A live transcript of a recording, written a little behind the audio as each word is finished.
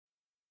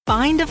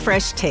Find a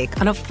fresh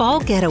take on a fall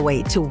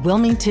getaway to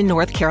Wilmington,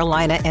 North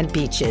Carolina and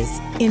beaches.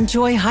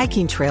 Enjoy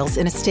hiking trails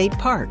in a state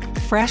park,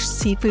 fresh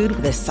seafood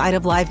with a side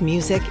of live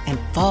music, and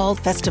fall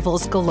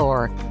festivals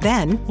galore.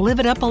 Then live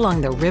it up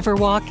along the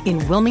Riverwalk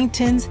in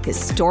Wilmington's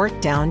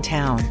historic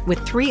downtown.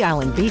 With 3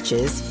 island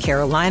beaches,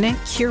 Carolina,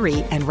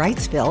 Curie, and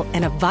Wrightsville,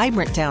 and a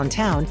vibrant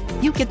downtown,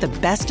 you get the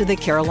best of the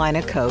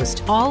Carolina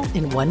coast all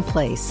in one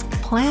place.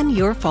 Plan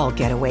your fall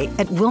getaway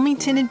at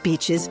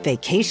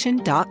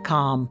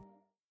WilmingtonandBeachesVacation.com.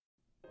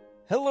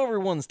 Hello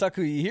everyone,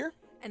 Stakuyi here.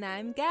 And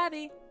I'm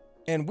Gabby.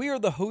 And we are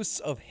the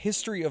hosts of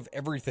History of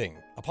Everything,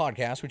 a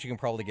podcast which you can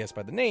probably guess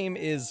by the name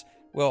is,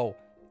 well,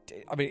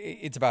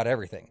 it's about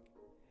everything.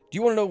 Do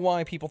you want to know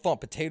why people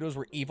thought potatoes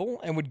were evil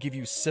and would give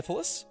you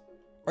syphilis?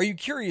 Are you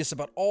curious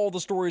about all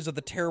the stories of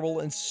the terrible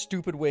and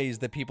stupid ways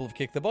that people have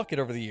kicked the bucket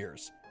over the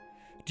years?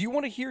 Do you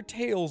want to hear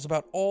tales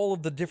about all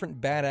of the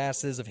different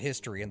badasses of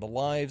history and the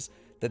lives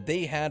that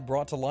they had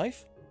brought to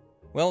life?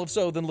 Well, if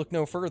so, then look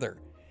no further.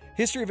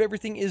 History of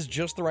Everything is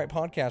just the right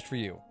podcast for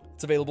you.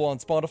 It's available on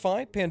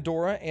Spotify,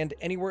 Pandora, and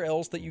anywhere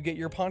else that you get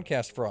your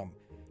podcast from.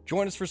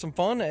 Join us for some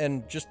fun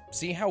and just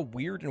see how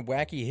weird and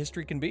wacky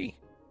history can be.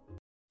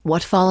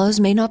 What follows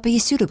may not be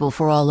suitable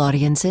for all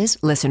audiences.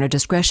 Listener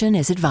discretion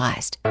is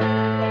advised.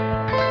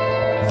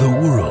 The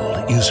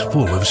world is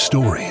full of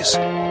stories.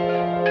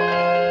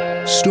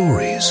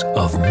 Stories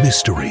of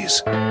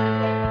mysteries,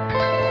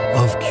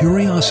 of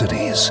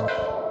curiosities,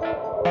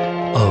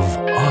 of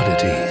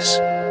oddities.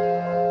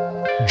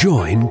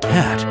 Join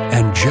Kat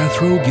and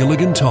Jethro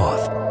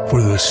Gilligan-Toth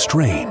for the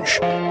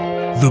strange,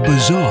 the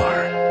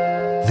bizarre,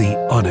 the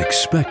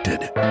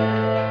unexpected,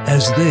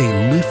 as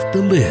they lift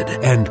the lid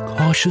and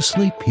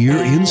cautiously peer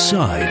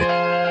inside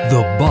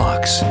the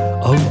box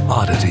of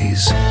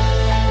oddities.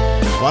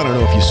 Well, I don't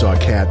know if you saw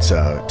Kat's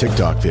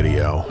TikTok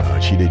video.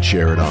 She did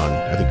share it on,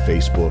 I think,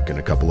 Facebook and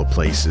a couple of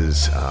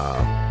places.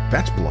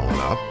 That's blown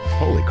up.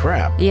 Holy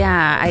crap.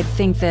 Yeah, I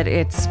think that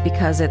it's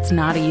because it's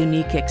not a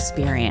unique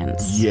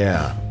experience.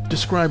 Yeah.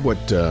 Describe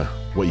what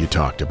you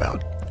talked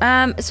about.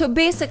 So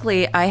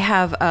basically, I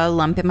have a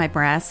lump in my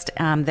breast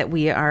that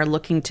we are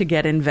looking to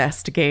get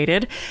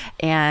investigated.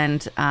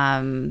 And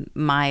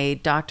my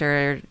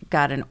doctor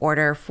got an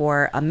order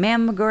for a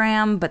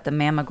mammogram, but the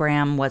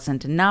mammogram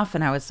wasn't enough.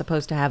 And I was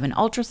supposed to have an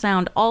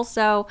ultrasound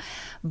also.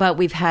 But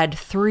we've had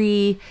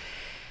 3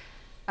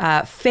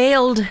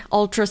 failed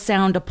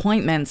ultrasound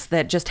appointments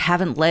that just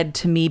haven't led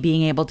to me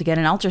being able to get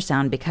an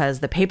ultrasound because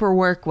the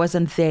paperwork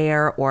wasn't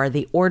there, or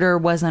the order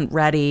wasn't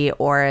ready,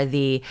 or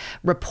the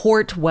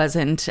report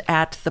wasn't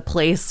at the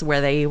place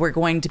where they were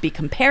going to be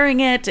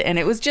comparing it. And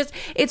it's just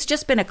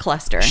been a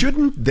cluster.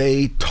 Shouldn't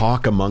they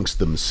talk amongst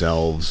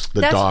themselves,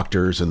 the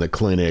doctors and the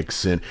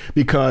clinics, and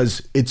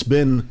because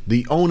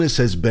the onus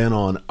has been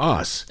on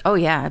us. Oh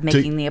yeah,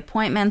 making the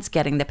appointments,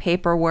 getting the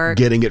paperwork,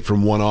 getting it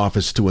from one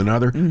office to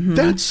another. Mm-hmm.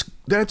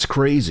 That's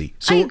crazy.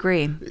 So I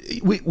agree.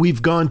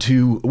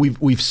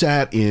 We've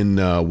sat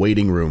in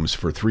waiting rooms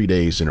for 3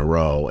 days in a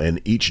row, and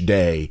each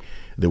day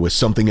there was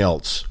something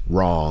else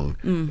wrong,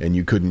 and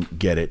you couldn't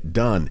get it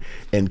done.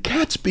 And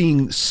Kat's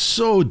being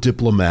so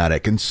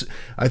diplomatic, and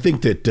I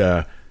think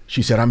that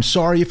she said, "I'm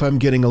sorry if I'm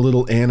getting a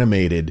little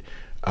animated,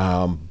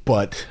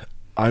 but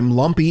I'm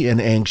lumpy and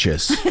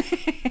anxious."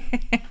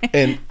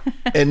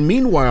 And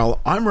meanwhile,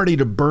 I'm ready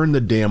to burn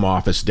the damn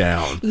office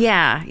down.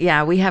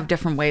 Yeah, we have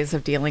different ways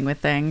of dealing with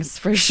things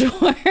for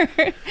sure.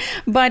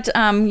 But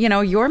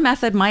your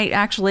method might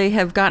actually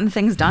have gotten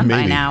things done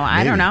by now.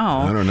 I don't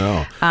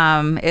know.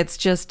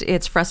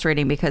 It's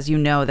frustrating because you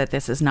know that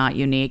this is not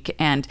unique,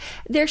 and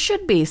there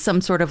should be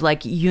some sort of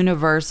like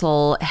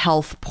universal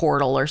health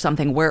portal or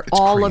something where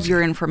all of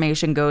your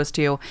information goes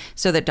to,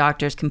 so that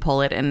doctors can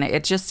pull it. And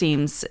it just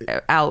seems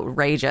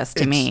outrageous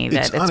to me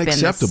that it's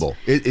unacceptable.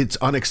 It's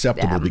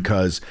unacceptable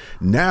because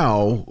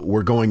now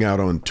we're going out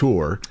on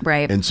tour,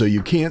 right? And so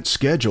you can't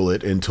schedule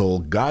it until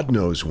God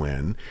knows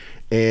when.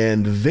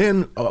 And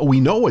then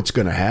we know what's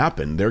going to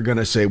happen. They're going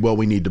to say, well,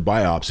 we need to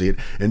biopsy it.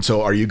 And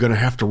so are you going to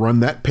have to run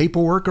that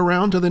paperwork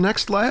around to the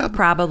next lab?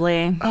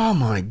 Probably. Oh,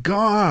 my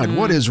God.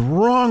 What is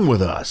wrong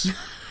with us?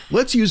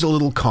 Let's use a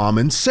little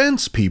common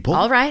sense, people.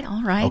 All right.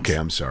 Okay,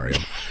 I'm sorry.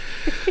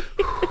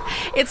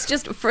 It's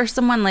just for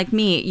someone like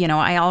me,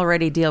 I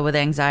already deal with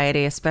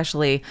anxiety,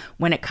 especially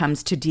when it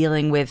comes to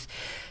dealing with,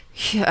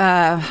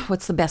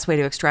 what's the best way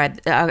to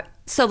describe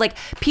so like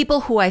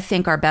people who I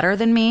think are better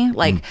than me,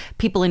 like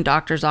people in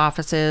doctors'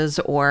 offices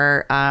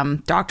or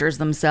doctors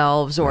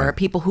themselves, or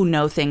people who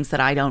know things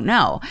that I don't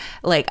know.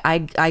 Like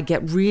I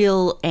get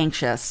real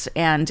anxious,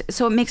 and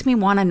so it makes me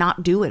want to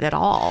not do it at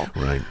all.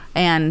 Right.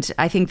 And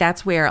I think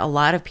that's where a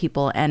lot of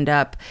people end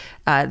up,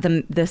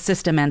 the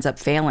system ends up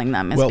failing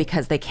them, is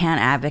because they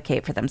can't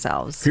advocate for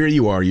themselves. Here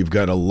you are, you've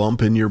got a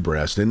lump in your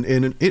breast, and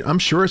I'm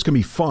sure it's going to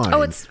be fine.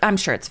 I'm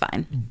sure it's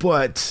fine.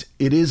 But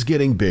it is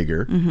getting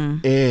bigger,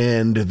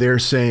 and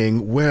they're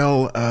saying,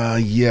 well,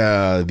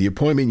 the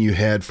appointment you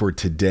had for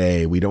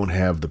today, we don't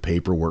have the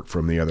paperwork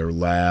from the other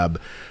lab.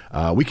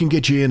 We can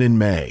get you in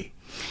May,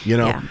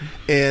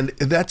 And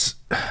that's,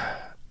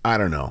 I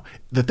don't know.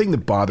 The thing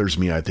that bothers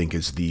me, I think,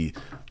 is the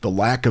the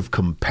lack of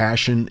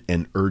compassion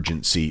and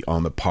urgency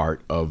on the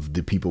part of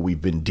the people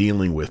we've been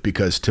dealing with,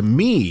 because to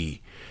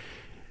me,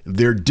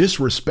 they're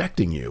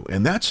disrespecting you.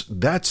 And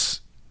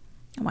that's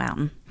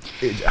wow.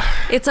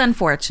 It's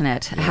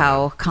unfortunate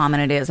how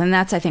common it is. And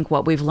that's, I think,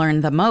 what we've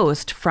learned the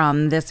most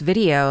from this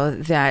video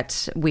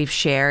that we've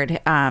shared.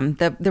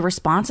 The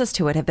responses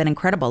to it have been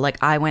incredible. Like,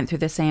 I went through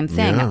the same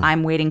thing. Yeah.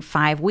 I'm waiting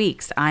 5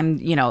 weeks.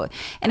 And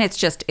it's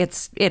just,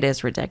 it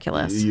is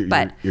ridiculous.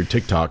 But your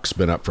TikTok's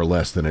been up for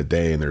less than a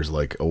day and there's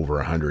like over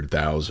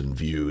 100,000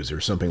 views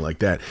or something like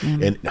that.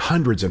 And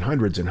hundreds and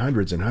hundreds and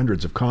hundreds and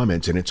hundreds of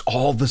comments, and it's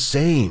all the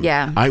same.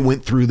 Yeah. I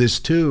went through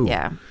this too.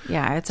 Yeah.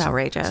 Yeah. It's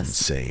outrageous. It's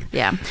insane.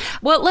 Yeah.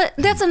 Well,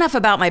 that's enough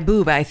about my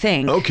boob, I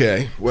think.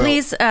 Okay. Well,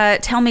 please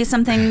tell me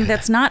something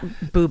that's not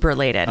boob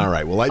related. All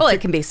right. Well,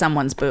 it can be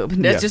someone's boob.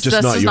 Yeah, That's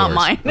just not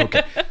mine.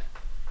 Okay.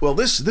 Well,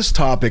 this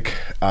topic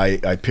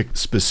I picked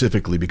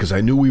specifically because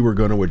I knew we were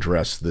going to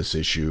address this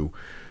issue,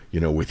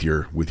 with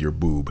your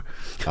boob.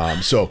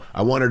 So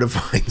I wanted to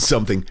find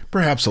something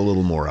perhaps a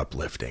little more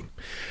uplifting.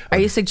 Are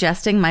you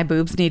suggesting my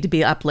boobs need to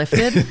be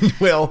uplifted?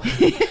 Well,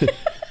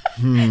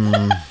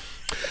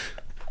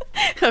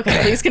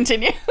 Okay, please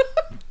continue.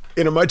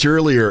 In a much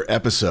earlier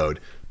episode,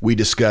 we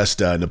discussed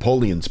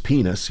Napoleon's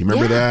penis. You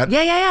remember that?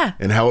 Yeah.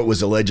 And how it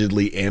was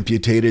allegedly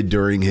amputated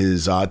during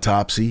his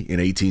autopsy in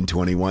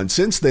 1821.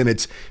 Since then,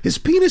 his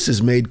penis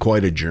has made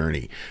quite a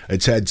journey.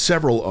 It's had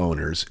several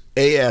owners.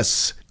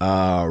 A.S.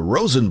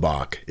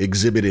 Rosenbach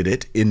exhibited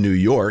it in New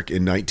York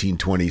in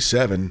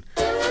 1927.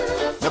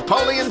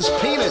 Napoleon's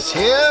penis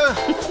here.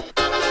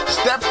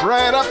 Step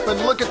right up and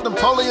look at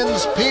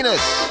Napoleon's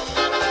penis.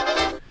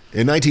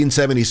 In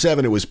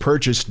 1977, it was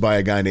purchased by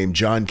a guy named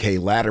John K.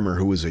 Latimer,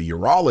 who was a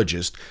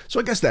urologist.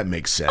 So I guess that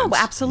makes sense. Oh,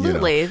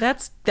 absolutely.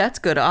 That's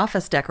good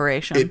office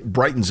decoration. It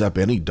brightens up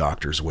any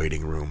doctor's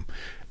waiting room.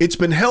 It's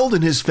been held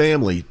in his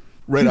family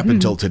right up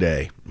until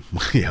today.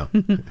 Yeah.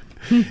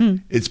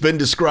 It's been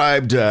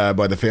described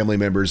by the family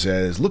members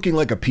as looking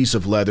like a piece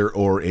of leather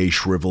or a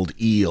shriveled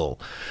eel.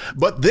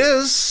 But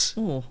this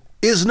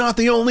is not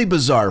the only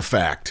bizarre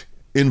fact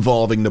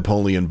involving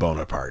Napoleon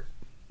Bonaparte.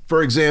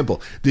 For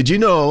example, did you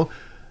know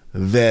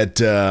that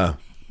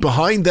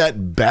behind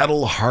that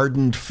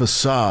battle-hardened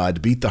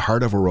facade beat the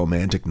heart of a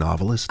romantic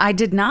novelist? I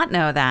did not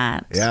know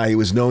that. Yeah, he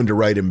was known to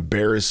write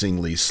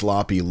embarrassingly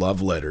sloppy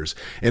love letters.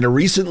 And a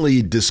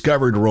recently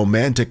discovered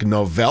romantic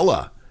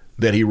novella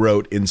that he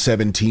wrote in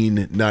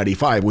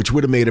 1795, which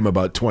would have made him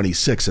about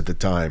 26 at the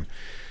time.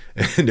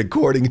 And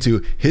according to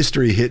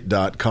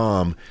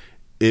HistoryHit.com,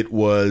 it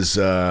was,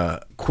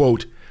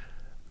 quote,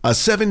 a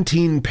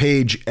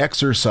 17-page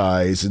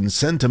exercise in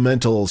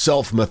sentimental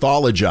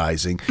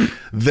self-mythologizing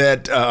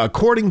that,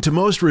 according to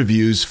most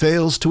reviews,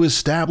 fails to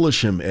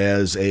establish him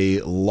as a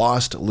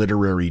lost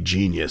literary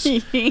genius.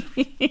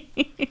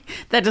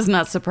 That does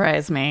not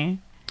surprise me.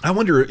 I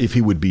wonder if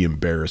he would be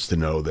embarrassed to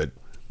know that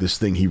this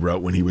thing he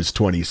wrote when he was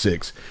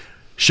 26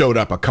 showed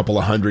up a couple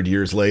of 100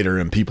 years later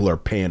and people are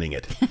panning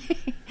it.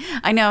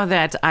 I know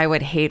that I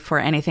would hate for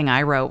anything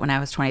I wrote when I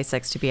was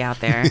 26 to be out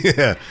there.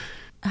 Yeah.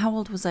 How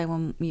old was I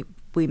when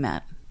we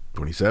met?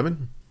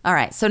 27? All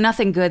right. So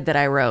nothing good that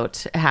I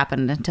wrote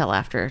happened until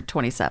after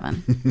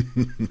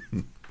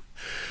 27.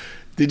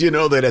 Did you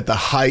know that at the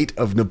height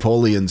of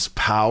Napoleon's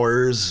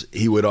powers,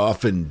 he would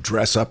often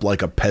dress up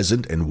like a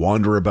peasant and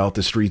wander about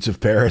the streets of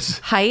Paris?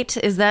 Height?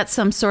 Is that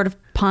some sort of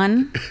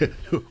pun?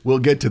 We'll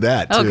get to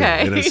that, too,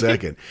 in a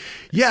second.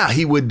 Yeah,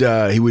 he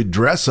would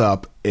dress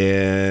up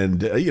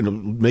and,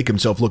 make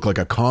himself look like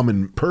a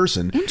common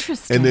person.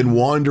 Interesting. And then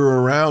wander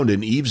around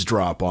and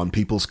eavesdrop on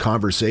people's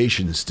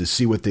conversations to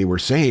see what they were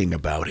saying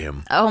about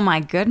him. Oh, my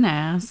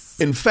goodness.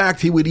 In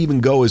fact, he would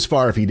even go as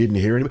far, if he didn't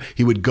hear anybody,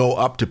 he would go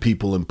up to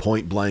people and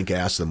point blank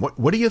ask them,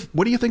 what do you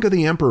think of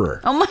the emperor?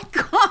 Oh, my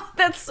God.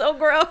 That's so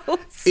gross.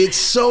 It's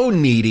so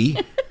needy.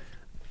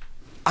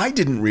 I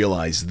didn't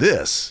realize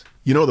this.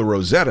 You know the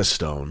Rosetta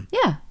Stone?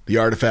 Yeah. The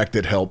artifact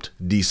that helped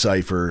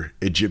decipher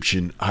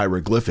Egyptian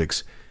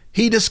hieroglyphics.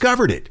 He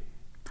discovered it.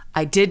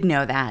 I did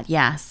know that,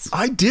 yes.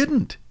 I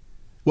didn't.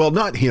 Well,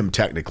 not him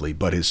technically,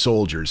 but his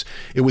soldiers.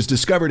 It was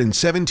discovered in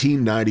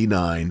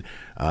 1799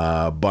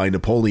 by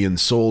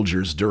Napoleon's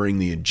soldiers during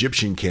the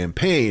Egyptian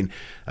campaign.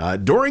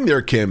 During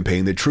their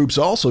campaign, the troops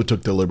also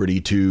took the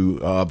liberty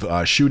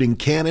of shooting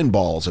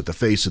cannonballs at the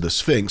face of the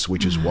Sphinx,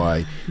 which is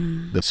why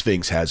the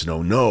Sphinx has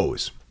no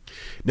nose.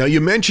 Now,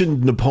 you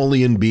mentioned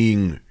Napoleon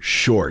being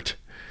short.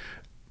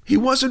 He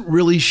wasn't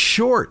really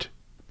short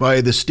by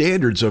the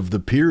standards of the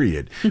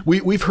period.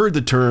 We've heard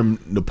the term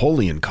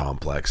Napoleon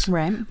complex,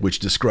 right, which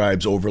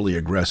describes overly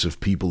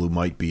aggressive people who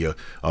might be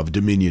of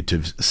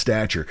diminutive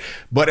stature.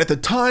 But at the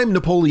time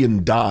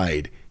Napoleon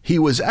died, he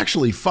was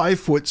actually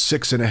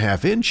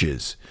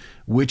 5'6.5",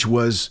 which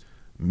was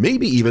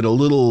maybe even a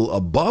little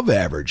above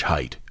average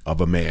height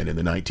of a man in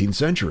the 19th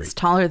century. It's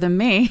taller than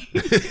me.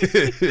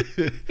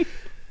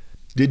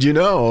 Did you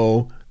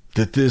know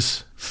that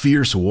this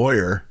fierce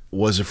warrior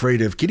was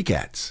afraid of kitty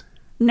cats?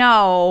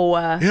 No.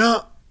 Yeah.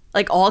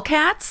 Like all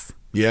cats?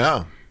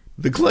 Yeah.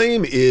 The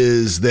claim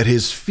is that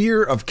his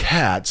fear of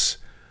cats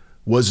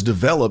was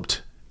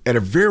developed at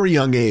a very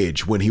young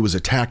age when he was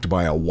attacked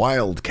by a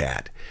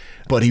wildcat.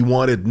 But he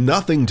wanted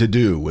nothing to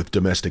do with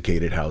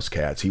domesticated house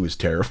cats. He was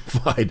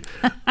terrified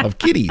of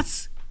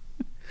kitties.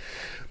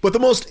 But the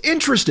most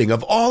interesting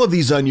of all of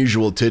these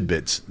unusual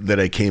tidbits that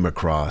I came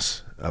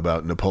across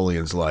about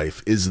Napoleon's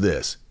life is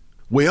this.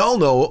 We all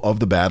know of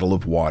the Battle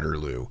of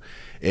Waterloo,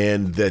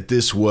 and that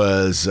this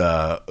was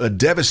a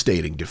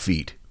devastating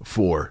defeat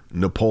for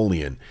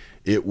Napoleon.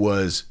 It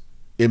was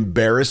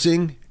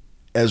embarrassing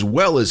as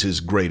well as his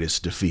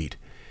greatest defeat.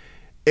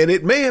 And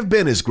it may have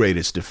been his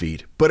greatest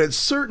defeat, but it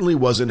certainly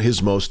wasn't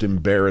his most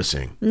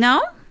embarrassing.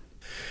 No?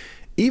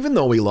 Even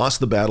though he lost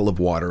the Battle of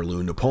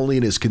Waterloo,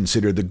 Napoleon is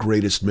considered the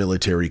greatest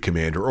military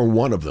commander, or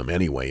one of them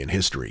anyway, in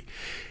history.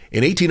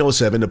 In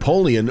 1807,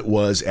 Napoleon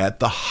was at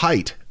the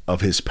height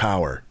of his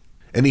power,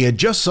 and he had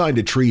just signed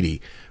a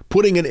treaty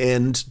putting an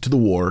end to the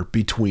war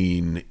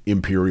between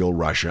Imperial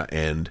Russia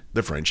and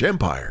the French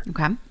Empire.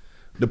 Okay.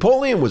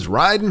 Napoleon was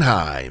riding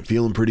high and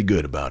feeling pretty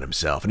good about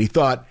himself, and he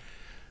thought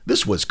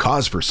this was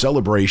cause for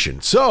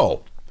celebration.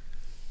 So,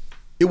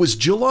 it was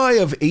July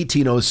of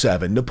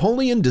 1807.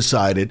 Napoleon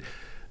decided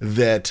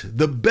that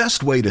the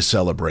best way to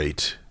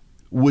celebrate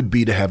would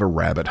be to have a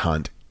rabbit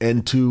hunt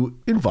and to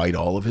invite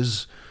all of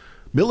his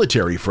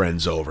military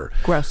friends over.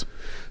 Gross.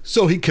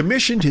 So he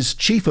commissioned his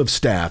chief of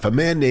staff, a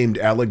man named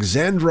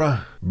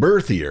Alexandre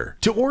Berthier,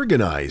 to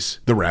organize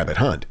the rabbit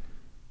hunt.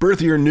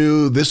 Berthier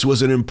knew this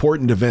was an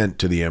important event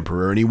to the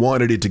emperor, and he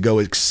wanted it to go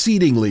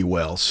exceedingly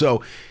well.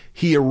 So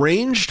he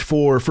arranged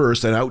for,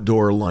 first, an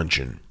outdoor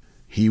luncheon.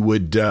 He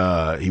would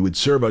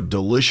serve a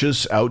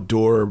delicious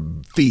outdoor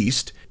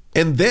feast,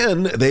 and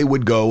then they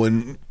would go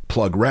and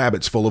plug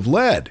rabbits full of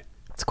lead.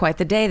 It's quite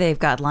the day they've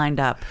got lined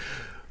up.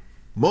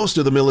 Most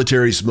of the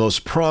military's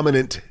most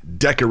prominent,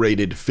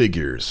 decorated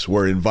figures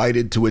were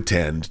invited to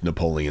attend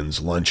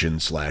Napoleon's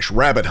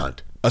luncheon/rabbit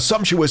hunt. A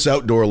sumptuous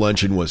outdoor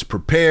luncheon was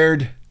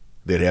prepared.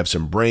 They'd have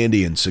some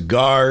brandy and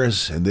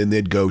cigars, and then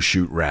they'd go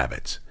shoot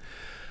rabbits.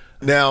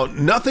 Now,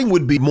 nothing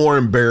would be more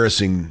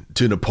embarrassing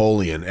to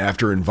Napoleon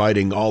after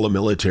inviting all the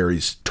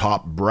military's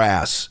top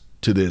brass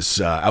to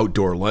this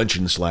outdoor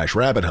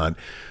luncheon/rabbit hunt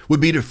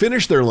would be to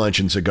finish their lunch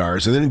and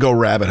cigars and then go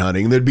rabbit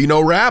hunting. There'd be no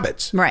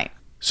rabbits. Right.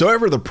 So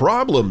ever the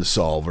problem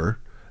solver,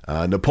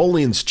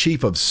 Napoleon's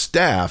chief of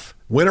staff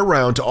went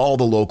around to all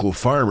the local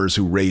farmers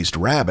who raised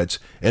rabbits,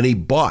 and he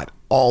bought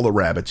all the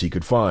rabbits he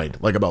could find,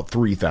 like about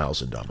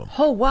 3,000 of them.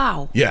 Oh,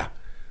 wow. Yeah.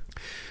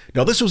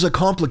 Now, this was a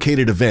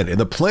complicated event, and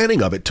the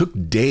planning of it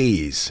took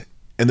days,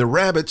 and the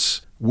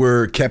rabbits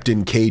were kept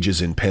in cages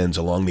and pens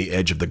along the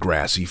edge of the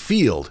grassy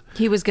field.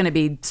 He was going to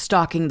be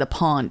stalking the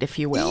pond, if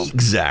you will.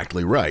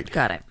 Exactly right.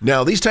 Got it.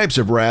 Now, these types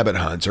of rabbit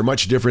hunts are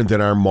much different than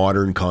our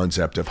modern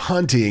concept of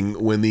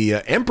hunting. When the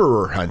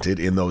emperor hunted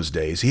in those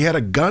days, he had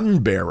a gun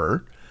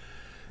bearer,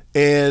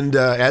 and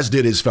as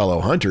did his fellow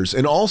hunters,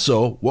 and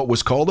also what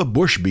was called a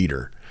bush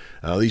beater.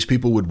 These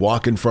people would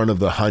walk in front of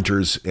the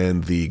hunters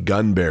and the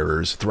gun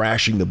bearers,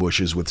 thrashing the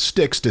bushes with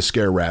sticks to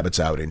scare rabbits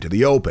out into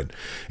the open.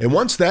 And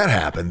once that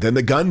happened, then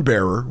the gun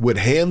bearer would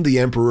hand the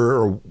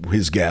emperor or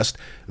his guest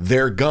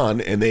their gun,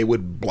 and they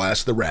would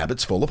blast the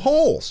rabbits full of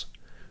holes.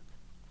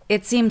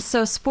 It seems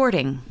so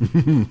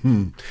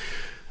sporting.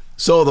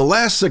 So the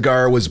last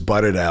cigar was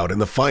butted out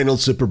and the final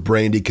sip of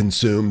brandy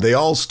consumed. They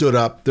all stood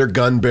up, their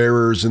gun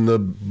bearers and the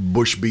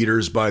bush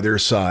beaters by their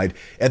side,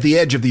 at the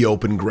edge of the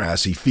open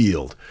grassy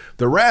field.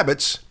 The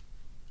rabbits,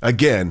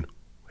 again,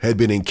 had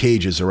been in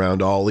cages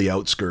around all the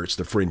outskirts,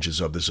 the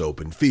fringes of this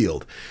open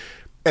field.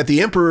 At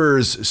the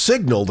emperor's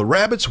signal, the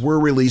rabbits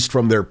were released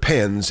from their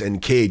pens and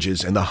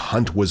cages, and the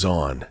hunt was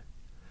on.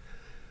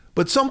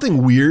 But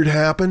something weird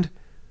happened.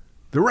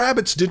 The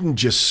rabbits didn't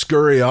just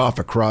scurry off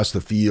across the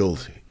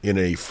field in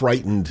a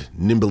frightened,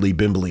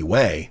 nimbly-bimbly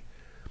way.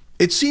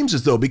 It seems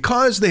as though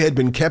because they had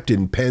been kept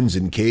in pens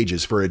and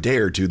cages for a day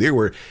or two, they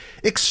were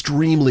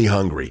extremely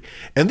hungry.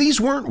 And these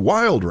weren't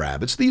wild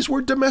rabbits, these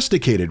were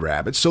domesticated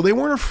rabbits, so they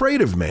weren't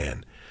afraid of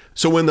man.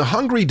 So when the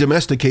hungry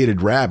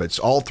domesticated rabbits,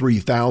 all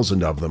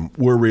 3,000 of them,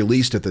 were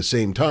released at the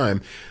same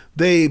time,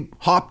 they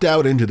hopped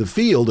out into the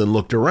field and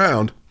looked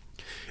around.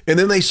 And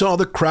then they saw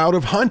the crowd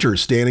of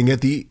hunters standing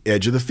at the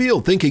edge of the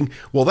field, thinking,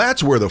 well,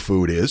 that's where the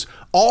food is.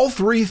 All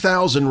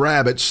 3,000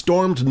 rabbits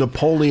stormed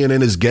Napoleon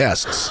and his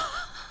guests.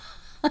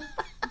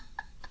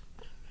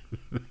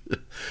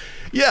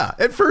 Yeah,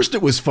 at first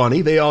it was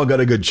funny. They all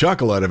got a good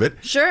chuckle out of it.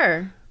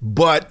 Sure.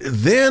 But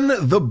then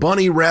the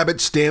bunny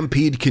rabbit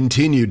stampede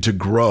continued to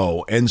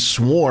grow and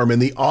swarm,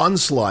 and the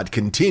onslaught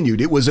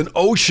continued. It was an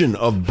ocean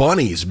of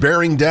bunnies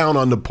bearing down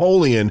on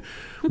Napoleon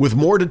with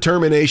more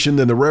determination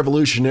than the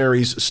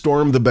revolutionaries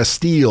stormed the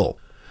Bastille.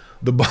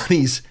 The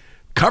bunnies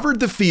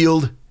covered the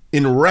field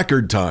in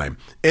record time,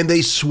 and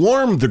they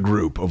swarmed the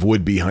group of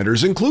would-be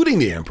hunters, including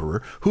the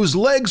emperor, whose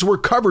legs were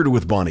covered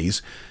with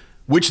bunnies,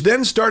 which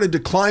then started to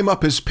climb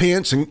up his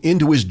pants and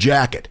into his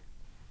jacket.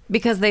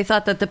 Because they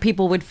thought that the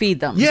people would feed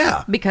them.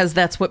 Yeah. Because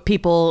that's what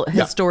people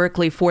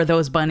historically for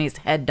those bunnies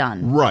had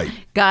done. Right.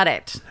 Got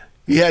it.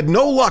 He had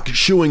no luck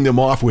shooing them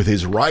off with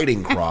his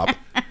riding crop.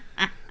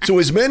 So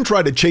his men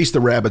tried to chase the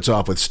rabbits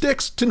off with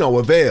sticks to no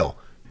avail.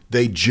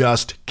 They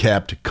just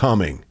kept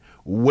coming,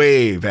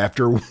 wave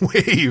after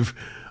wave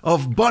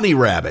of bunny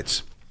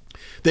rabbits.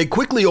 They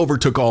quickly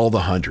overtook all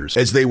the hunters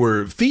as they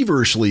were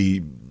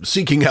feverishly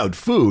seeking out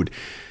food.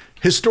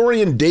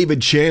 Historian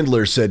David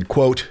Chandler said,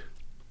 quote,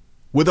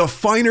 "With a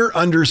finer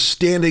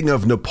understanding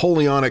of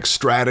Napoleonic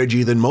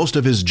strategy than most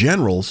of his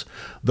generals,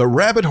 the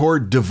rabbit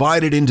horde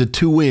divided into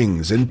two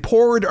wings and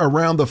poured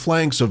around the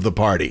flanks of the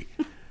party.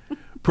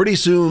 Pretty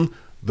soon,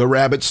 the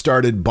rabbits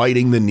started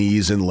biting the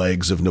knees and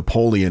legs of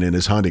Napoleon and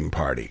his hunting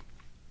party.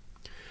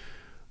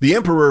 The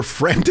emperor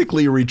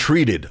frantically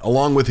retreated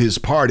along with his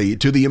party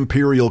to the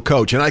imperial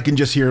coach, and I can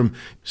just hear him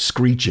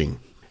screeching.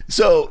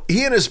 So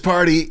he and his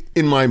party,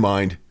 in my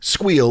mind,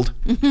 squealed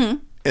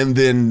and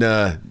then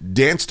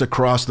danced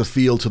across the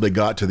field till they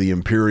got to the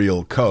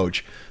imperial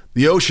coach.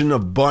 The ocean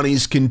of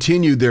bunnies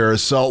continued their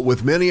assault,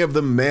 with many of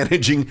them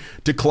managing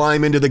to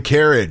climb into the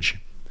carriage.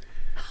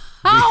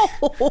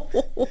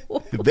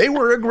 They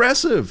were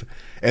aggressive,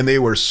 and they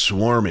were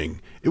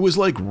swarming. It was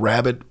like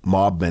rabbit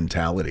mob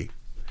mentality.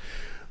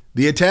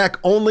 The attack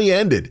only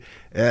ended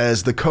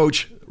as the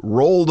coach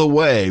rolled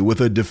away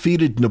with a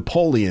defeated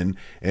Napoleon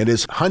and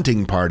his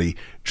hunting party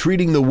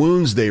treating the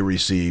wounds they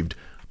received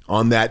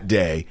on that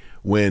day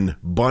when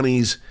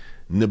bunnies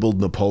nibbled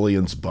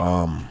Napoleon's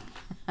bum.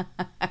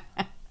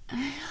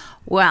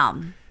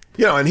 Well,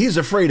 you know, and he's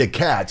afraid of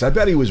cats. I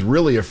bet he was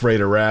really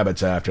afraid of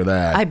rabbits after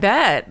that. I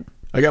bet.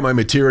 I got my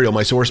material,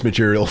 my source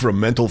material from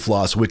Mental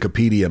Floss,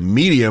 Wikipedia,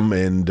 Medium,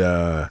 and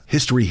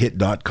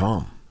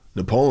HistoryHit.com.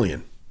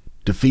 Napoleon,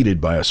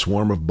 defeated by a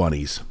swarm of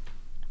bunnies.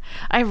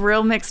 I have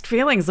real mixed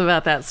feelings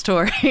about that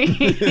story.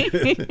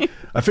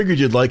 I figured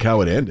you'd like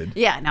how it ended.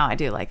 Yeah, no, I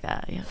do like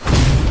that. Yeah.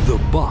 The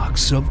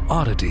Box of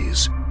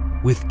Oddities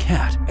with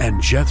Kat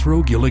and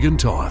Jethro Gilligan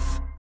Toth.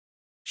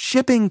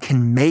 Shipping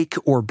can make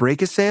or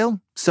break a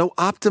sale, so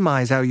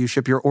optimize how you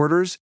ship your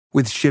orders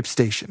with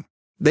ShipStation.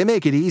 They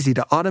make it easy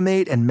to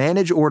automate and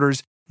manage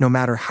orders no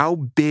matter how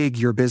big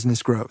your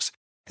business grows.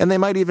 And they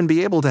might even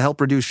be able to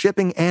help reduce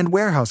shipping and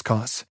warehouse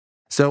costs.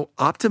 So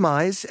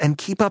optimize and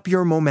keep up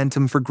your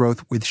momentum for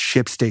growth with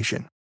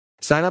ShipStation.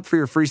 Sign up for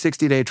your free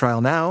 60-day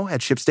trial now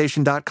at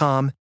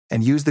ShipStation.com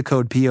and use the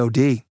code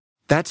POD.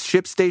 That's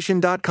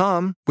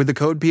ShipStation.com with the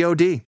code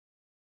POD.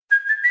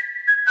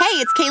 Hey,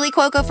 it's Kaylee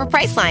Cuoco for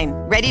Priceline.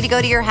 Ready to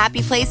go to your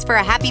happy place for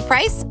a happy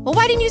price? Well,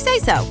 why didn't you say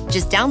so?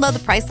 Just download the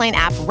Priceline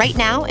app right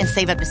now and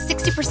save up to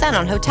 60%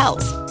 on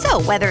hotels.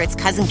 So whether it's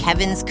Cousin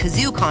Kevin's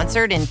Kazoo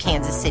Concert in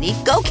Kansas City,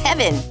 go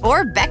Kevin,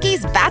 or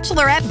Becky's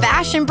Bachelorette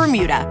Bash in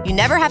Bermuda, you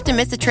never have to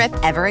miss a trip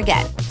ever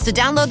again. So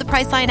download the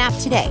Priceline app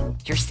today.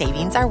 Your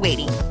savings are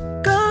waiting.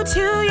 Go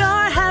to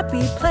your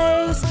happy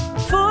place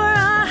for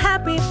a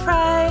happy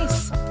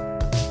price.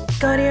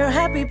 Go to your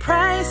happy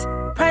price,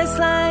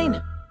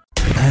 Priceline.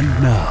 And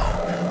now,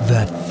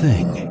 that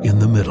thing in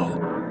the middle.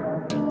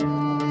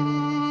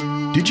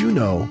 Did you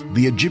know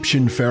the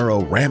Egyptian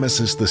pharaoh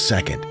Ramesses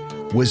II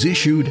was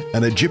issued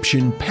an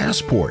Egyptian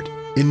passport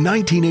in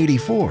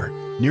 1984,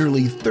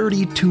 nearly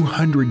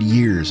 3,200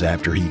 years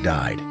after he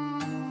died?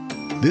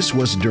 This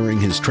was during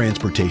his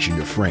transportation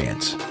to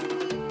France.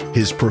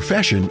 His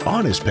profession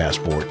on his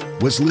passport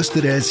was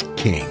listed as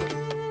king,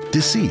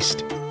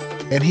 deceased,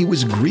 and he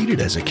was greeted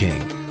as a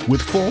king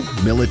with full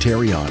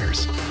military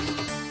honors.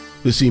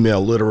 This email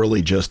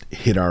literally just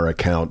hit our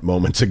account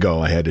moments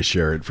ago. I had to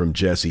share it from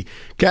Jesse.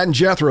 Kat and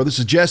Jethro, this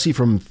is Jesse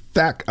from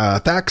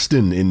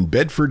Thaxton in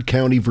Bedford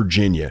County,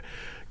 Virginia.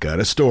 Got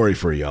a story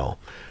for y'all.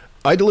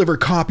 I deliver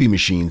copy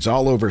machines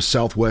all over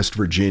Southwest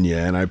Virginia,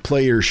 and I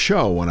play your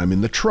show when I'm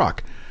in the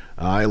truck.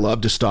 I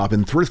love to stop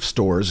in thrift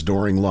stores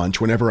during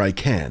lunch whenever I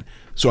can,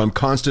 so I'm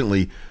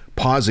constantly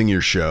pausing your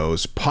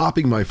shows,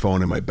 popping my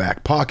phone in my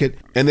back pocket,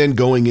 and then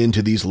going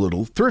into these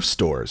little thrift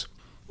stores.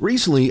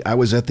 Recently, I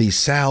was at the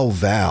Sal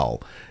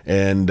Val,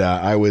 and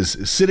I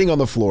was sitting on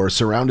the floor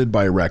surrounded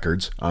by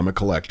records, I'm a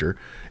collector,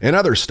 and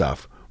other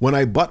stuff, when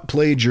I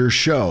butt-played your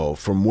show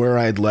from where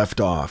I'd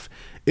left off.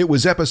 It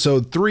was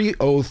episode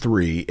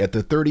 303 at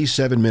the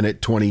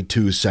 37-minute,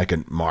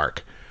 22-second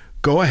mark.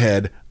 Go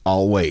ahead,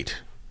 I'll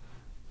wait.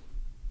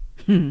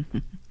 All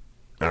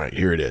right,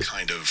 here it is.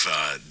 Kind of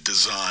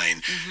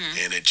design,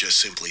 and it just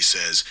simply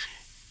says,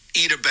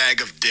 "Eat a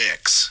bag of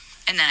dicks."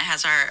 And then it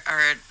has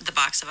the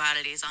box of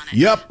oddities on it.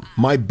 Yep,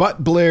 my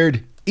butt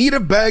blared, "Eat a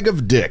bag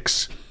of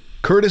dicks,"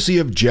 courtesy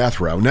of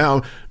Jethro.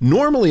 Now,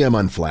 normally I'm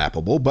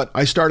unflappable, but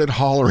I started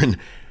hollering,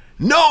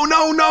 "No,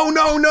 no, no,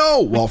 no, no,"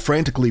 while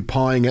frantically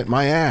pawing at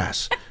my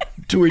ass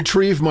to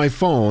retrieve my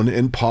phone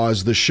and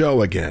pause the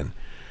show again.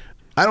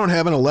 I don't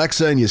have an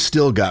Alexa, and you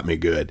still got me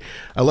good.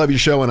 I love your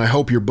show, and I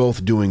hope you're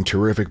both doing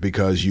terrific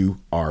because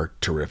you are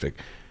terrific.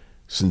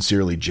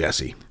 Sincerely,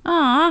 Jesse.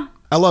 Aw.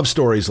 I love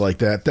stories like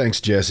that.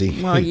 Thanks,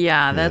 Jesse. Well,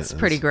 yeah, that's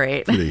pretty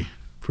great.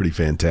 Pretty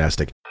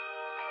fantastic.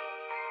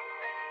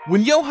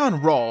 When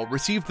Johann Rall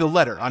received the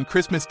letter on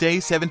Christmas Day,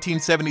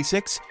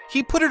 1776,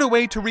 he put it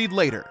away to read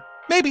later.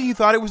 Maybe he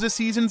thought it was a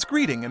season's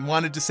greeting and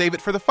wanted to save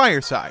it for the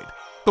fireside.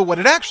 But what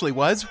it actually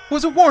was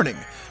a warning,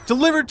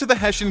 delivered to the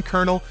Hessian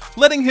colonel,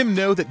 letting him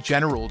know that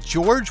General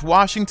George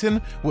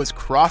Washington was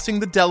crossing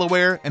the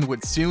Delaware and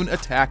would soon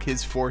attack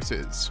his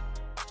forces.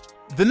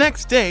 The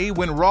next day,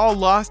 when Rahl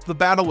lost the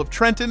Battle of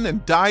Trenton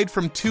and died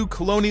from 2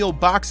 colonial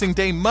Boxing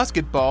Day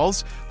musket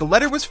balls, the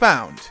letter was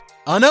found,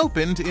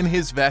 unopened, in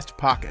his vest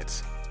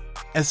pocket.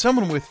 As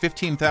someone with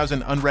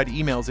 15,000 unread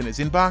emails in his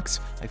inbox,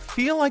 I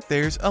feel like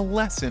there's a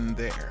lesson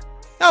there.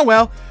 Oh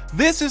well,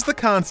 this is The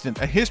Constant,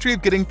 a history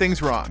of getting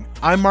things wrong.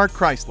 I'm Mark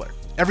Chrysler.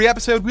 Every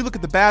episode, we look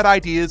at the bad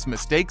ideas,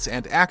 mistakes,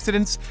 and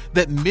accidents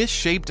that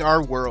misshaped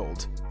our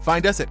world.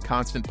 Find us at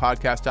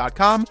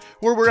constantpodcast.com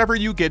or wherever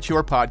you get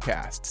your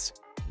podcasts.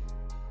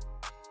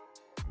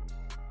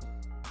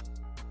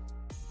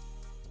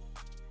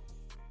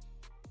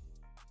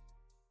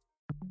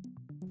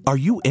 Are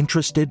you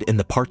interested in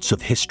the parts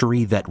of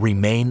history that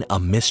remain a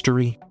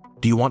mystery?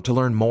 Do you want to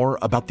learn more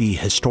about the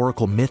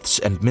historical myths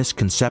and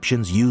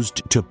misconceptions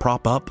used to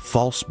prop up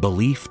false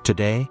belief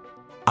today?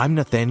 I'm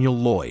Nathaniel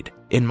Lloyd.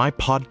 In my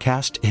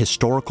podcast,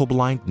 Historical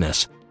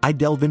Blindness, I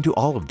delve into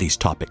all of these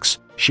topics,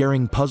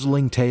 sharing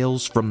puzzling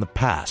tales from the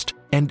past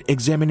and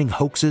examining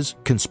hoaxes,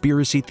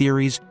 conspiracy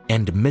theories,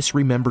 and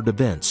misremembered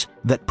events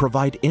that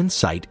provide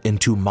insight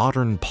into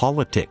modern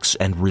politics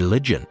and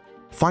religion.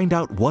 Find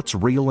out what's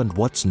real and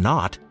what's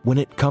not when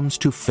it comes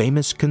to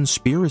famous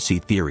conspiracy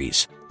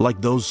theories, like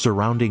those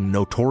surrounding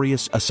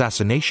notorious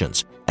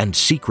assassinations and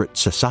secret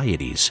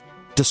societies.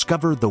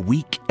 Discover the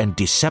weak and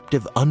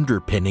deceptive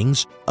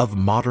underpinnings of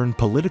modern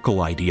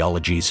political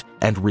ideologies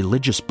and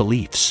religious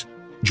beliefs.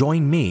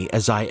 Join me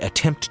as I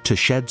attempt to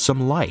shed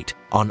some light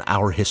on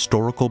our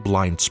historical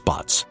blind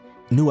spots.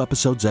 New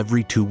episodes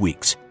every 2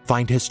 weeks.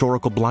 Find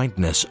Historical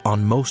Blindness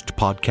on most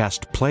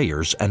podcast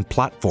players and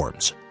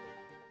platforms.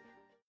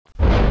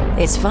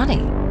 It's funny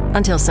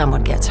until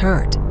someone gets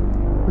hurt.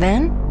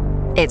 Then,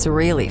 it's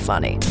really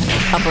funny.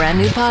 A brand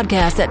new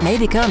podcast that may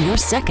become your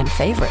second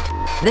favorite.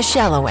 The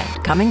Shallow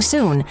End, coming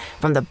soon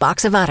from the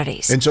Box of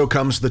Oddities. And so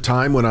comes the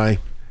time when I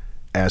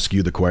ask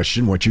you the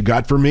question, what you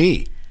got for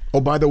me?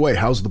 Oh, by the way,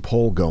 how's the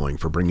poll going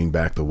for bringing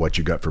back the what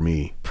you got for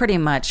me? Pretty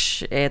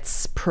much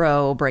it's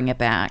pro bring it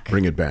back.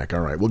 Bring it back.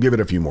 All right. We'll give it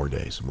a few more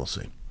days and we'll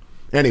see.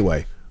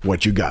 Anyway,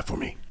 what you got for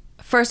me?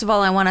 First of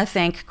all, I want to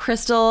thank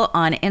Crystal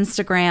on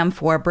Instagram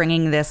for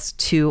bringing this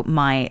to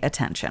my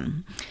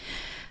attention.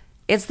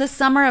 It's the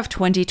summer of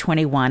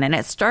 2021, and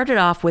it started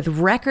off with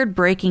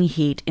record-breaking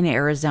heat in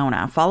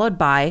Arizona, followed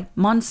by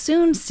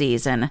monsoon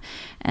season.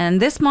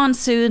 And this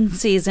monsoon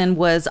season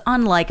was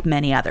unlike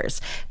many others.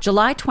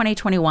 July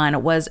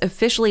 2021 was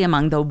officially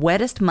among the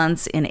wettest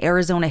months in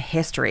Arizona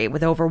history,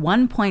 with over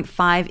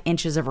 1.5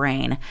 inches of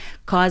rain,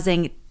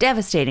 causing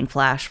devastating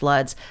flash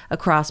floods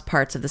across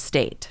parts of the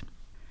state.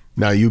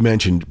 Now, you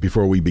mentioned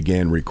before we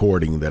began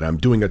recording that I'm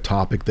doing a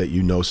topic that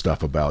you know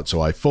stuff about, so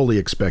I fully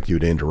expect you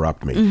to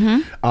interrupt me.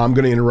 Mm-hmm. I'm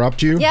going to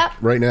interrupt you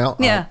right now.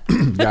 Yeah.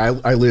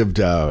 I lived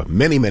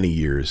many, many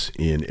years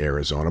in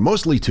Arizona,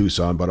 mostly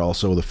Tucson, but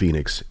also the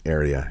Phoenix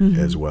area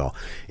as well.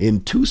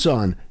 In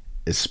Tucson,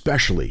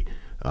 especially,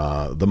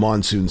 the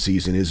monsoon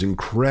season is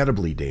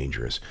incredibly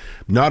dangerous.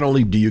 Not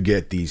only do you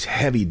get these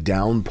heavy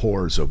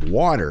downpours of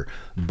water,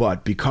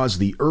 but because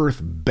the earth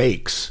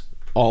bakes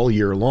all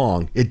year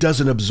long, it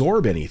doesn't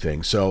absorb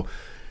anything. So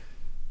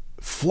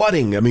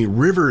flooding, I mean,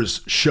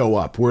 rivers show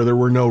up where there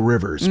were no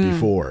rivers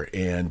before,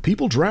 and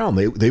people drown.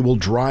 They will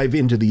drive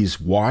into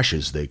these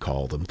washes, they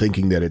call them,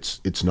 thinking that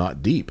it's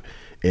not deep,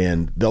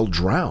 and they'll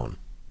drown.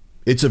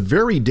 It's a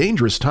very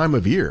dangerous time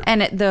of year.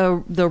 And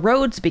the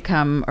roads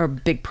become a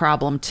big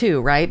problem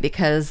too, right?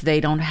 Because they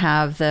don't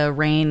have the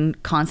rain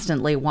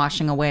constantly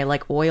washing away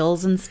like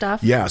oils and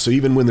stuff. Yeah, so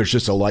even when there's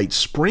just a light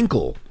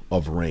sprinkle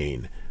of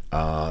rain,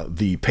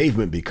 the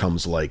pavement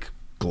becomes like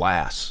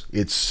glass.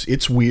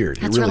 It's weird.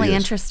 That's it really really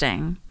is.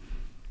 Interesting.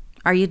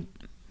 Are you?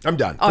 I'm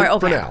done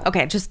for now.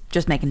 Okay,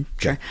 just making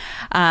sure.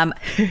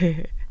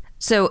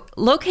 So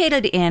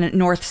located in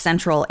north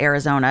central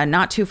Arizona,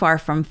 not too far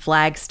from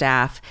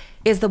Flagstaff,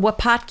 is the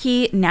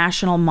Wapatki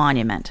National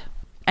Monument,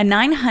 a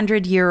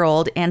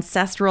 900-year-old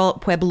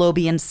ancestral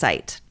Pueblovian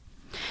site.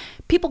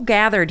 People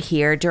gathered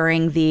here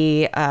during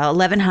the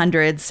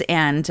 1100s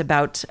and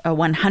about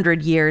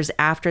 100 years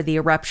after the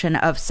eruption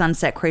of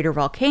Sunset Crater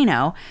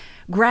volcano,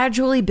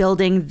 gradually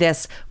building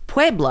this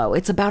pueblo.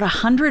 It's about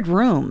 100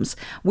 rooms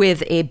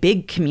with a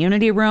big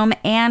community room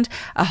and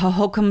a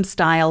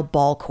Hohokam-style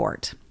ball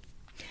court.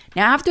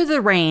 Now, after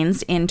the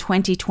rains in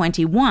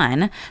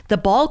 2021, the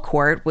ball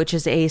court, which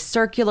is a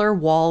circular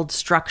walled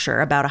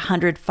structure about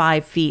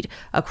 105 feet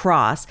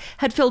across,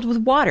 had filled with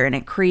water, and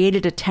it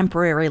created a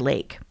temporary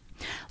lake.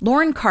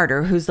 Lauren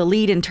Carter, who's the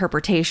lead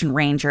interpretation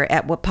ranger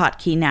at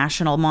Wapatki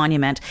National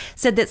Monument,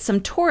 said that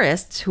some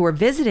tourists who were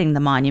visiting the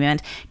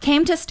monument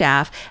came to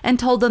staff and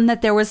told them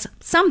that there was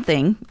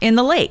something in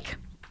the lake.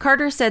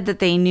 Carter said that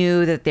they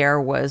knew that there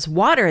was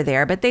water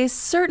there, but they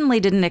certainly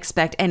didn't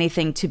expect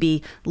anything to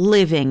be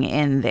living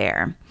in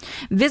there.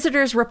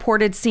 Visitors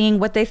reported seeing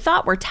what they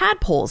thought were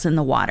tadpoles in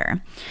the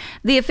water.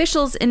 The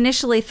officials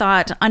initially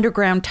thought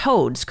underground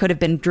toads could have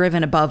been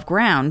driven above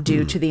ground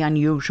due to the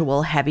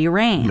unusual heavy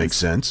rains. Makes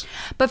sense.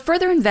 But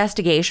further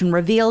investigation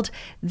revealed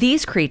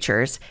these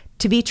creatures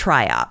to be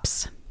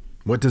Triops.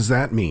 What does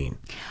that mean?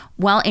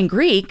 Well, in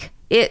Greek,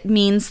 it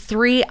means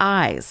 3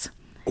 eyes.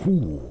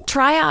 Ooh.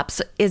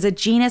 Triops is a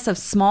genus of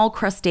small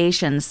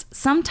crustaceans,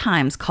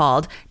 sometimes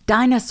called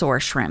dinosaur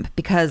shrimp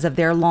because of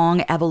their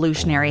long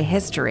evolutionary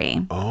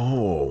history.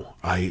 Oh,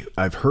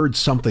 I've heard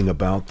something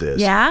about this.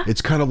 Yeah?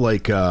 It's kind of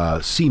like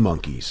sea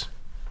monkeys.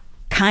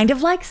 Kind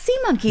of like sea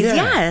monkeys, Yeah.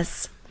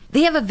 yes.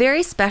 They have a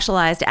very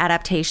specialized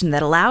adaptation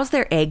that allows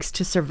their eggs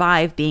to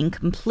survive being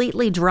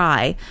completely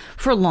dry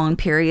for long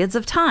periods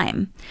of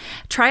time.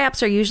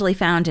 Triops are usually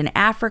found in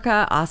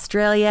Africa,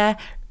 Australia,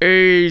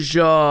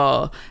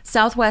 Asia,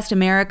 Southwest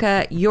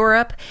America,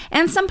 Europe,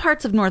 and some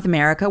parts of North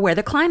America where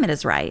the climate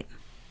is right.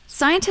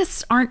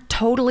 Scientists aren't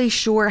totally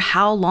sure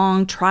how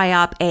long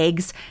Triop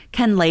eggs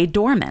can lay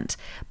dormant,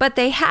 but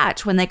they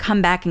hatch when they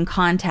come back in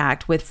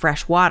contact with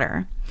fresh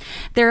water.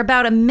 They're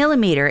about 1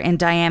 millimeter in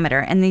diameter,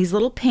 and these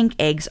little pink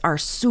eggs are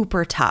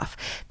super tough.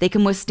 They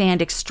can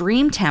withstand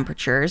extreme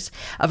temperatures,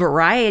 a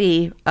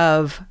variety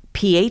of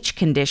pH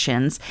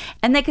conditions,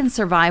 and they can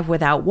survive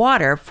without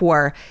water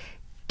for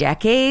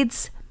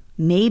decades,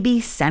 maybe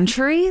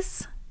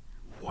centuries.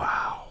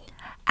 Wow.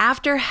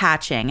 After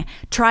hatching,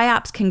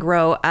 Triops can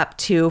grow up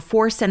to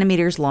 4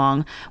 centimeters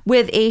long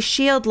with a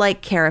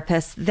shield-like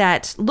carapace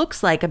that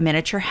looks like a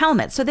miniature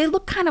helmet. So they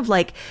look kind of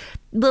like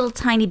little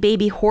tiny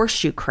baby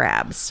horseshoe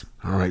crabs.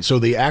 All right, so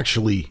they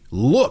actually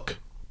look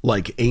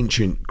like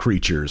ancient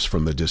creatures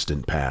from the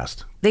distant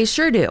past. They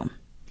sure do.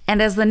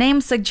 And as the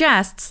name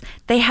suggests,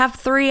 they have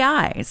 3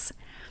 eyes.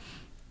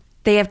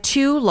 They have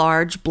 2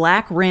 large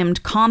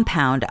black-rimmed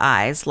compound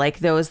eyes, like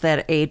those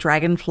that a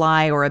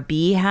dragonfly or a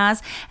bee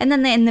has. And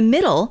then in the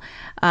middle,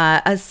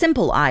 a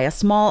simple eye, a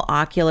small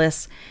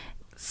oculus.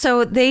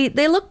 So they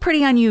look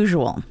pretty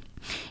unusual.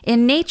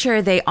 In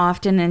nature, they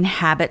often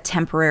inhabit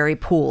temporary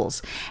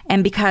pools.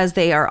 And because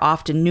they are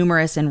often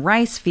numerous in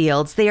rice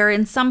fields, they are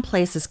in some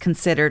places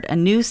considered a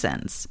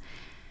nuisance.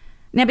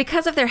 Now,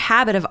 because of their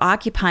habit of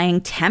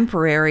occupying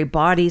temporary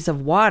bodies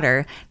of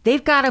water,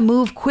 they've got to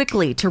move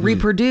quickly to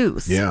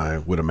reproduce. Yeah, I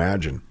would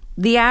imagine.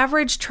 The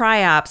average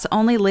Triops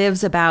only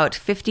lives about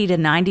 50 to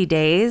 90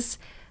 days,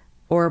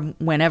 or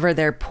whenever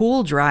their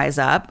pool dries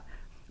up,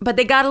 but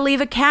they got to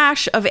leave a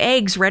cache of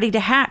eggs ready to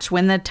hatch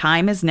when the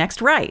time is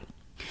next right.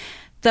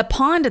 The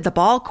pond at the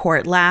ball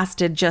court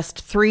lasted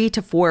just 3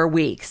 to 4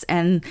 weeks,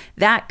 and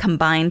that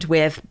combined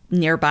with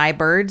nearby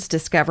birds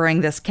discovering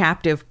this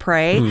captive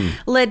prey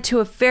led to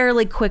a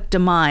fairly quick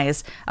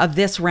demise of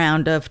this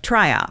round of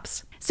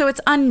Triops. So it's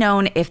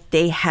unknown if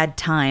they had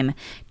time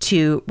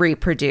to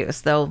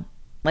reproduce, though,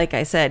 like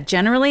I said,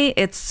 generally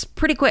it's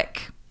pretty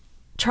quick.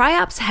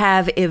 Triops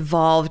have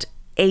evolved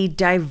a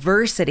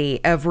diversity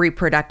of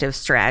reproductive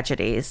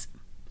strategies.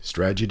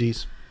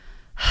 Strategies?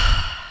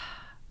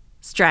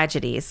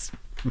 Strategies.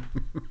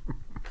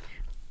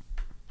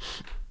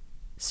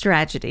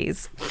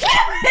 Strategies.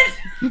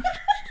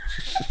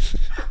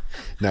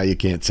 Now you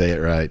can't say it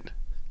right.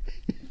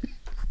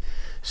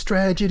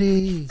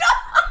 Strategy.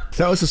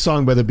 That was a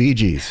song by the Bee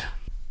Gees.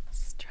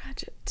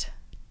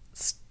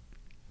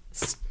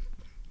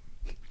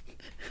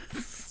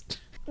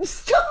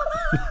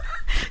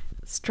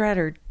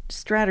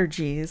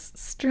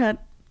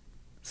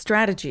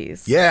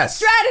 Strategies. Yes.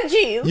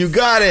 Strategies. You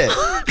got it.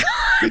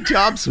 Good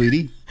job,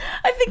 sweetie.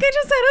 I think I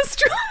just had a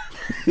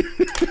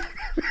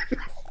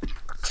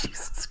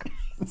Jesus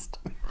Christ.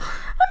 I'm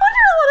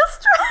under a lot of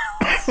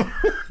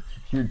stress.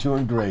 You're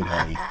doing great,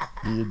 honey.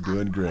 You're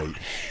doing great.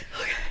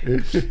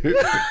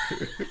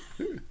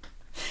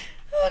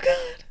 Oh,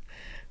 God.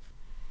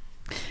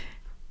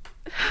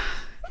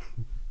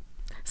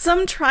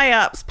 Some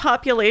Triops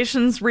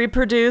populations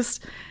reproduce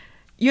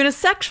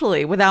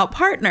unisexually without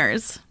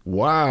partners.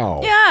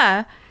 Wow.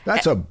 Yeah.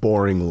 That's a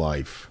boring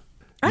life.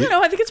 I don't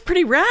know. I think it's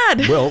pretty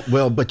rad.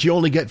 Well, but you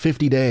only get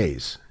 50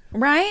 days.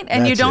 Right?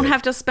 And you That's don't it.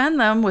 have to spend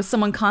them with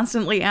someone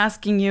constantly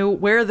asking you,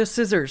 where are the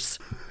scissors?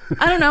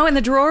 I don't know, in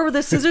the drawer where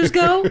the scissors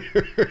go?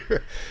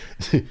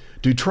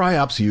 Do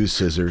Triops use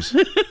scissors?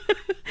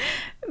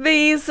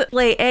 These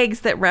lay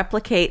eggs that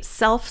replicate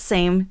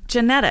self-same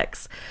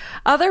genetics.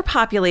 Other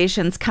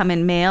populations come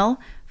in male,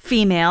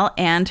 female,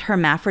 and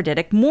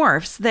hermaphroditic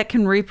morphs that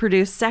can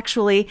reproduce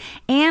sexually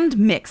and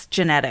mixed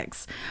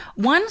genetics.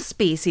 One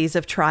species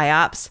of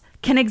Triops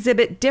can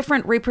exhibit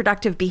different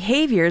reproductive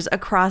behaviors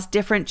across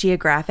different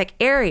geographic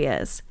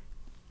areas.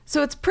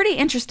 So it's pretty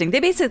interesting. They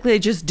basically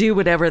just do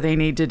whatever they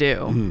need to do.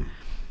 Mm.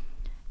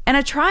 And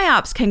a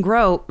Triops can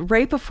grow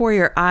right before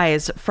your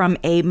eyes from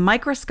a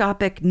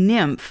microscopic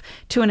nymph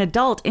to an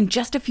adult in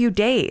just a few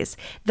days.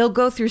 They'll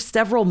go through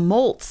several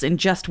molts in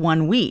just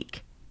 1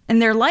 week.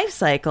 And their life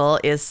cycle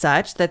is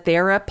such that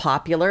they're a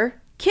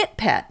popular kit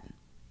pet,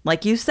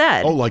 like you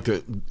said. Oh,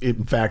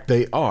 in fact,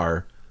 they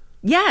are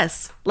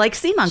Yes, like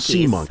sea monkeys.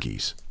 Sea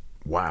monkeys.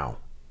 Wow.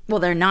 Well,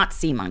 they're not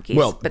sea monkeys,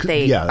 Well, but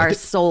they are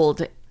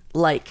sold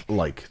like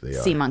they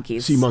are. sea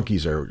monkeys. Sea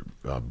monkeys are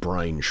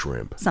brine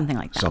shrimp. Something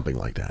like that. Something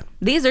like that.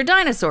 These are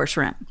dinosaur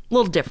shrimp. A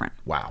little different.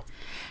 Wow.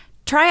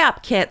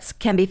 Triop kits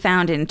can be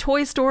found in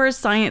toy stores,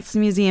 science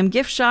museum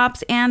gift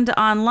shops, and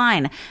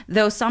online,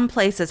 though some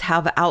places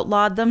have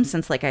outlawed them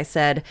since, like I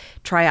said,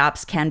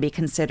 triops can be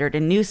considered a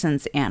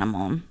nuisance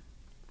animal.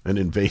 An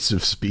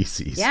invasive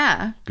species.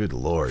 Yeah. Good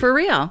Lord. For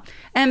real.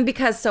 And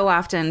because so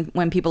often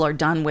when people are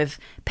done with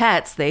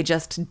pets, they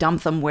just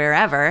dump them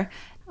wherever,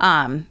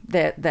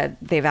 that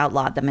they've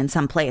outlawed them in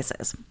some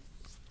places.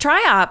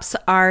 Triops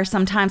are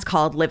sometimes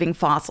called living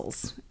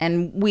fossils,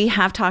 and we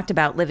have talked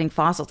about living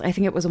fossils. I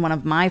think it was one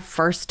of my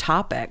first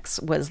topics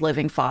was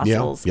living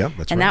fossils. Yeah,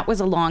 that's and right. that was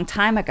a long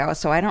time ago,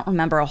 so I don't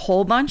remember a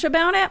whole bunch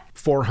about it.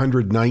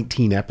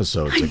 419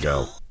 episodes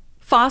ago.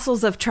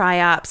 Fossils of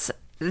triops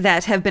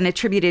that have been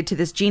attributed to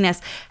this genus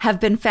have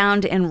been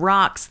found in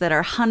rocks that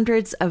are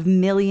hundreds of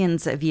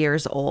millions of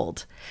years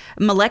old.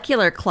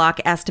 Molecular clock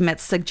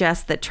estimates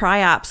suggest that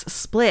triops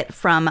split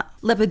from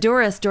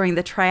Lepidurus during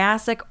the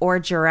Triassic or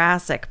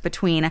Jurassic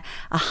between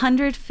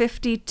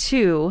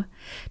 152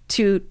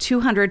 to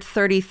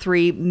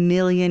 233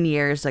 million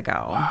years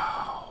ago.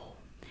 Wow.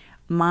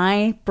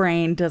 My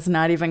brain does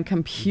not even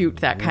compute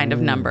that kind of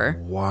number.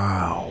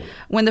 Wow.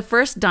 When the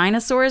first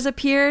dinosaurs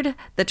appeared,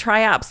 the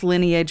Triops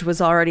lineage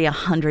was already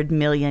 100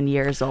 million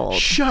years old.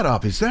 Shut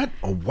up. Is that...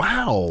 Oh,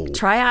 wow.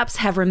 Triops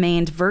have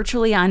remained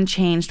virtually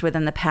unchanged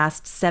within the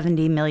past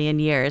 70 million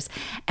years.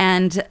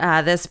 And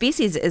the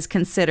species is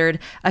considered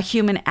a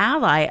human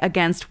ally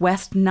against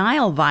West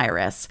Nile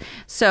virus.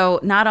 So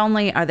not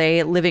only are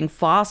they living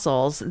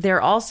fossils,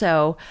 they're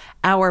also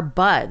our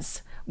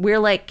buds. We're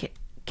like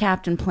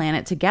Captain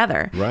Planet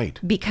together. Right.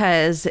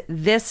 Because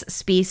this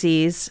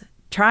species,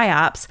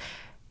 Triops,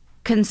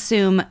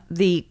 consume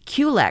the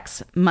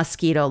Culex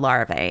mosquito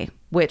larvae,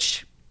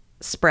 which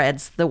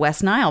spreads the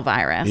West Nile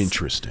virus.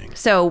 Interesting.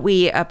 So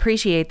we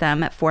appreciate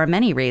them for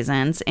many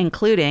reasons,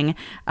 including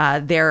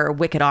they're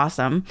wicked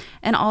awesome,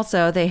 and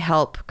also they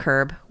help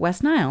curb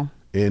West Nile.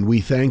 And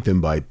we thank them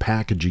by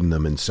packaging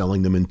them and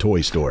selling them in toy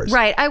stores.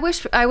 Right. I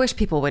wish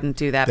people wouldn't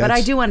do that, but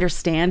I do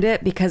understand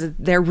it because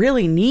they're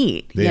really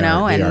neat, They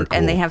are cool.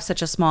 and they have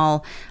such a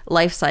small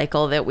life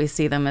cycle that we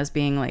see them as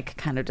being like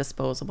kind of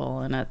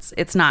disposable, and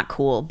it's not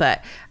cool,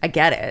 but I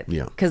get it.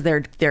 Yeah. Because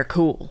they're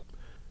cool.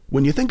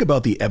 When you think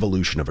about the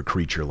evolution of a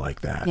creature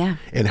like that, Yeah.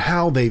 and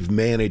how they've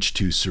managed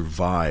to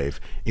survive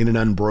in an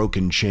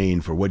unbroken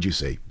chain for, what'd you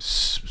say,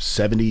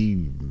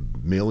 70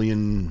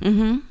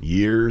 million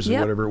years or Yep.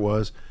 whatever it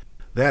was,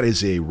 that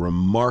is a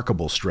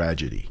remarkable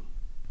strategy.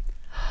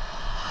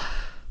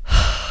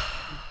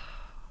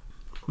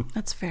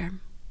 That's fair.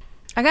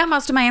 I got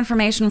most of my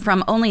information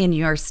from Only in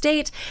Your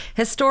State,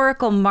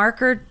 Historical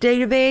Marker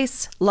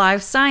Database,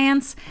 Live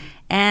Science,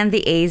 and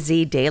the AZ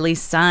Daily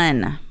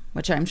Sun,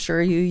 which I'm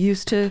sure you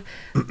used to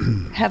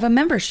have a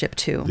membership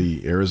to.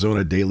 The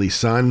Arizona Daily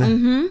Sun?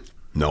 Mm-hmm.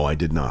 No, I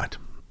did not.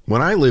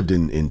 When I lived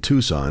in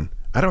Tucson,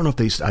 I don't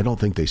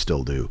think they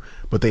still do,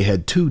 but they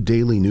had two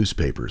daily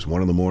newspapers,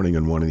 one in the morning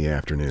and one in the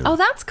afternoon. Oh,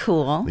 that's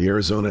cool. The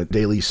Arizona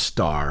Daily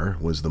Star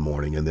was the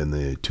morning, and then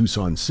the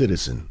Tucson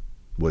Citizen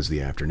was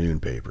the afternoon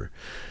paper.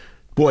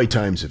 Boy,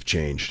 times have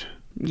changed.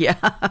 Yeah.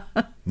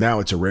 Now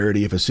it's a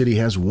rarity if a city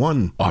has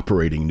one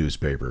operating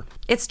newspaper.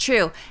 It's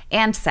true,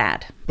 and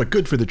sad. But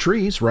good for the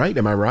trees, right?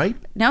 Am I right?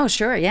 No,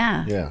 sure,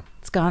 yeah. Yeah.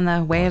 It's gone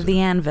the way of the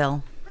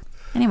anvil.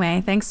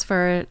 Anyway, thanks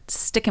for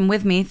sticking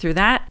with me through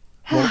that.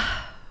 Well,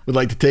 we'd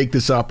like to take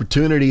this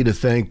opportunity to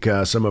thank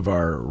some of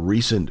our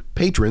recent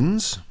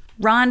patrons.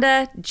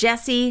 Rhonda,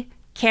 Jesse,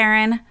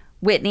 Karen,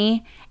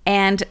 Whitney,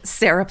 and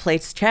Sarah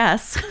Plates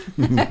Chess.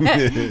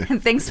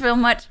 And thanks so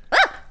much.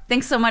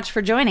 Thanks so much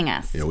for joining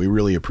us. Yeah, we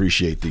really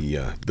appreciate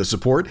the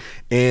support.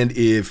 And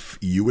if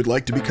you would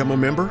like to become a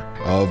member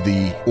of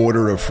the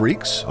Order of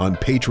Freaks on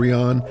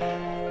Patreon,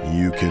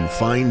 you can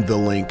find the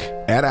link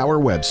at our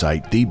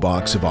website,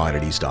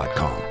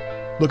 theboxofoddities.com.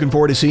 Looking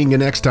forward to seeing you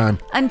next time.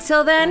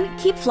 Until then,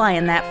 keep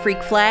flying that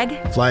freak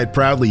flag. Fly it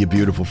proudly, you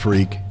beautiful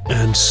freak.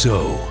 And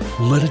so,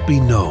 let it be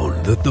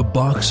known that the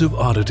Box of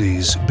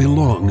Oddities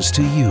belongs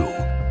to you,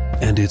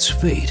 and its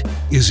fate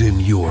is in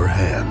your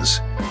hands.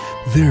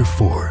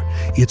 Therefore,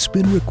 it's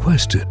been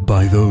requested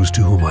by those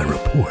to whom I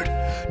report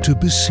to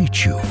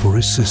beseech you for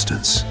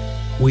assistance.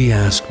 We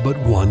ask but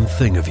one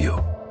thing of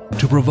you,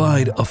 to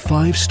provide a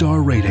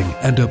 5-star rating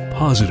and a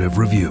positive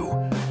review.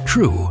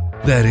 True,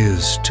 that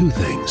is 2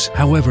 things.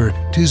 However,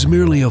 'tis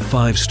merely a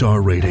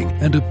 5-star rating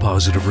and a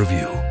positive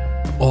review.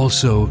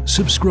 Also,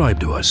 subscribe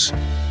to us.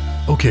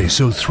 Okay,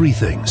 so 3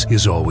 things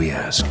is all we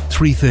ask.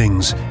 3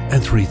 things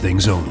and 3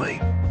 things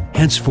only.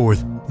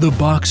 Henceforth, the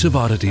Box of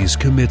Oddities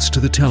commits to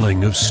the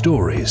telling of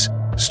stories.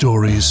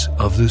 Stories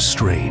of the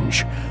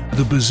strange,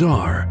 the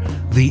bizarre,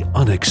 the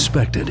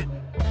unexpected.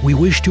 We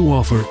wish to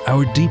offer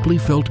our deeply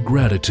felt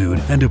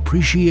gratitude and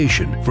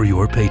appreciation for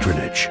your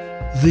patronage.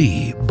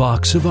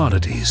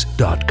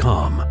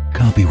 TheBoxOfOddities.com.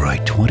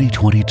 Copyright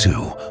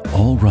 2022.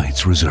 All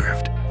rights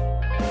reserved.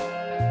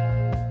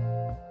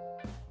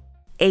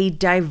 a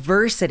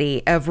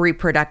diversity of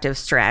reproductive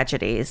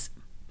strategies.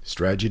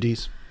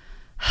 Strategies?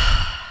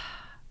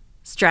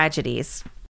 Strategies.